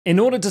In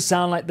order to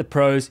sound like the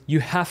pros, you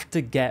have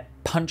to get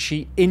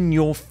punchy,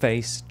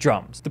 in-your-face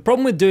drums. The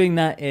problem with doing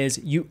that is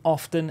you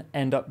often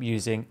end up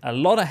using a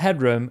lot of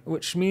headroom,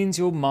 which means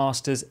your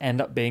masters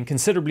end up being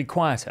considerably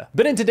quieter.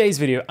 But in today's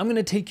video, I'm going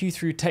to take you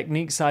through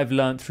techniques I've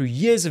learned through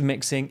years of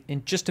mixing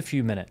in just a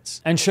few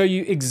minutes and show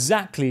you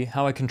exactly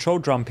how I control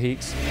drum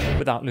peaks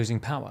without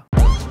losing power.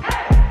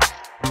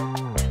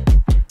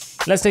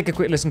 Let's take a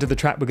quick listen to the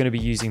track we're going to be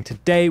using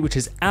today, which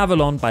is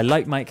Avalon by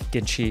Like Mike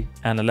Ginchi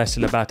and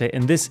Alessio Labate,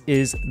 and this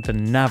is the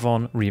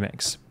NAVON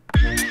remix.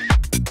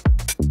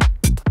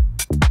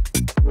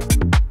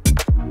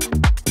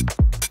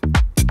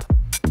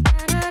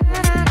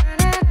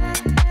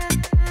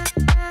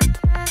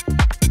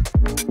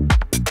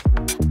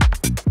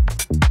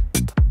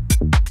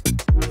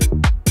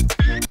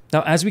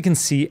 Now, as we can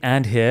see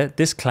and hear,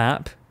 this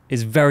clap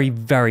is very,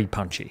 very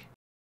punchy.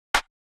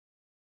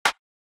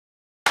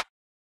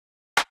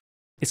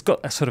 It's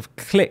got a sort of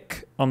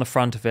click on the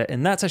front of it,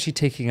 and that's actually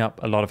taking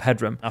up a lot of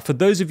headroom. Now, for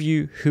those of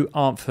you who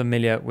aren't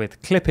familiar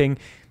with clipping,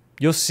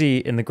 you'll see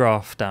in the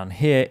graph down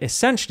here,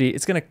 essentially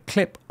it's going to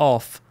clip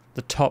off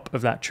the top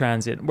of that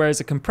transient, whereas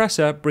a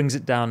compressor brings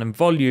it down in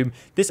volume.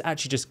 This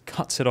actually just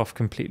cuts it off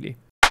completely.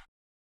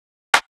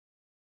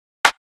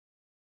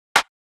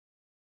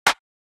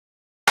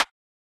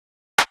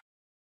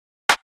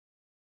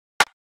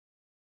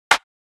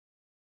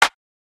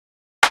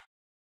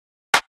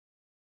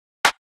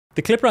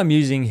 The clipper I'm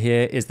using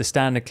here is the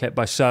standard clip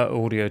by Sir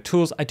Audio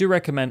Tools. I do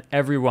recommend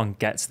everyone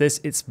gets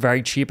this. It's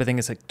very cheap. I think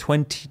it's like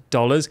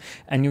 $20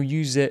 and you'll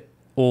use it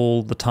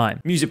all the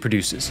time. Music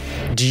producers,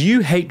 do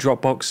you hate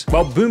Dropbox?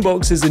 Well,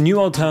 Boombox is a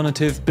new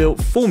alternative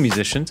built for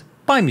musicians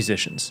by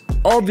musicians.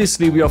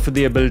 Obviously, we offer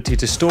the ability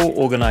to store,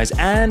 organize,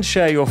 and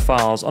share your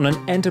files on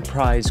an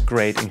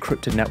enterprise-grade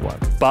encrypted network.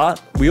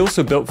 But we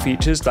also built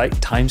features like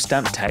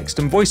timestamp text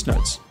and voice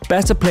notes.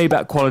 Better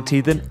playback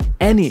quality than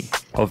any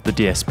of the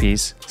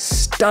DSPs,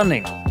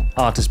 stunning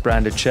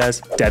artist-branded shares,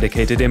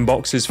 dedicated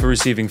inboxes for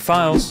receiving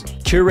files,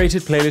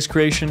 curated playlist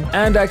creation,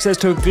 and access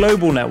to a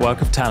global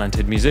network of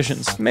talented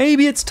musicians.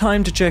 Maybe it's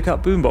time to check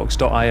out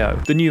Boombox.io,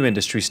 the new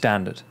industry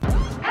standard.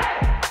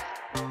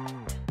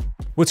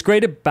 What's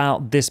great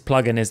about this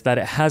plugin is that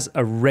it has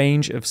a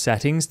range of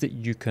settings that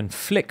you can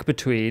flick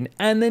between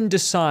and then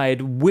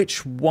decide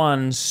which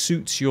one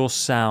suits your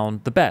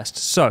sound the best.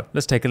 So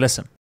let's take a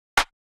listen.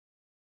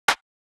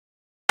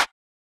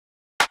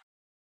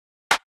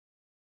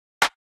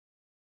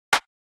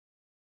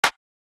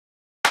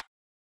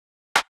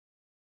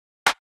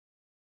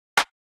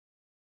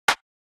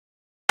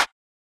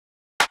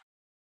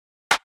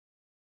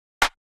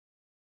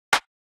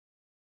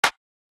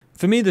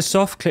 For me, the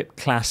soft clip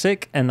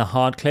classic and the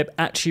hard clip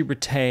actually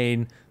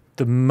retain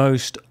the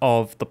most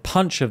of the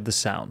punch of the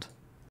sound.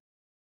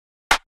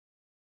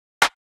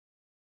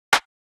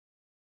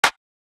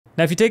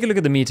 Now, if you take a look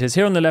at the meters,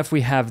 here on the left we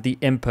have the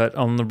input,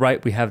 on the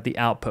right we have the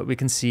output. We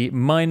can see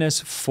minus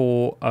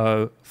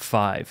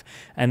 405.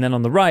 And then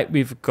on the right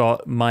we've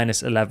got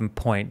minus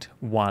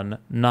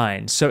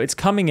 11.19. So it's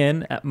coming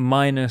in at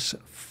minus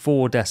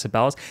 4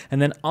 decibels.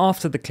 And then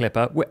after the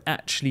clipper, we're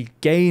actually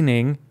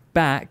gaining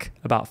back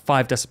about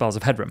 5 decibels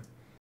of headroom.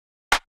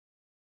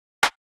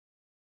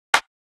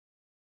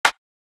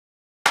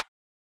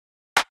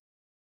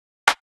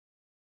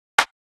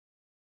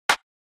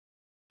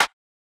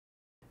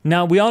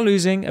 Now we are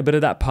losing a bit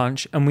of that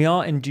punch and we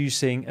are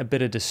inducing a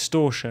bit of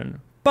distortion,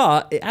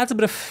 but it adds a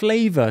bit of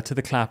flavor to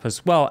the clap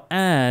as well,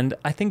 and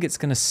I think it's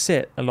going to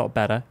sit a lot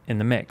better in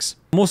the mix.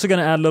 I'm also going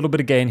to add a little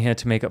bit of gain here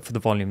to make up for the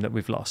volume that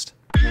we've lost.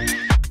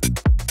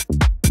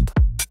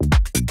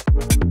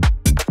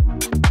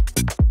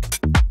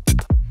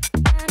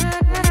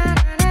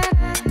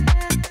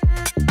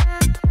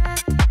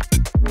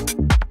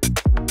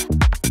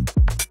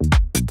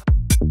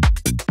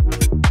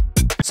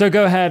 So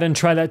go ahead and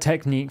try that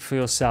technique for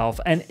yourself.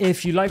 And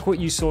if you like what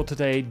you saw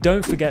today,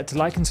 don't forget to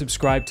like and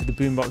subscribe to the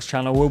Boombox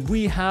channel, where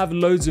we have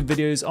loads of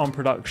videos on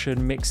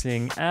production,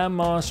 mixing, and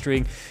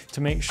mastering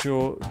to make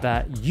sure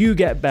that you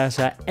get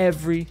better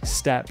every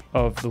step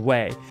of the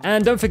way.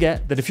 And don't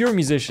forget that if you're a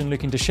musician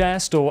looking to share,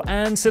 store,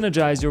 and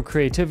synergize your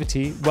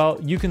creativity, well,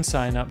 you can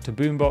sign up to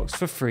Boombox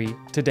for free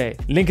today.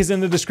 Link is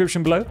in the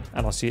description below,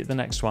 and I'll see you at the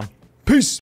next one. Peace!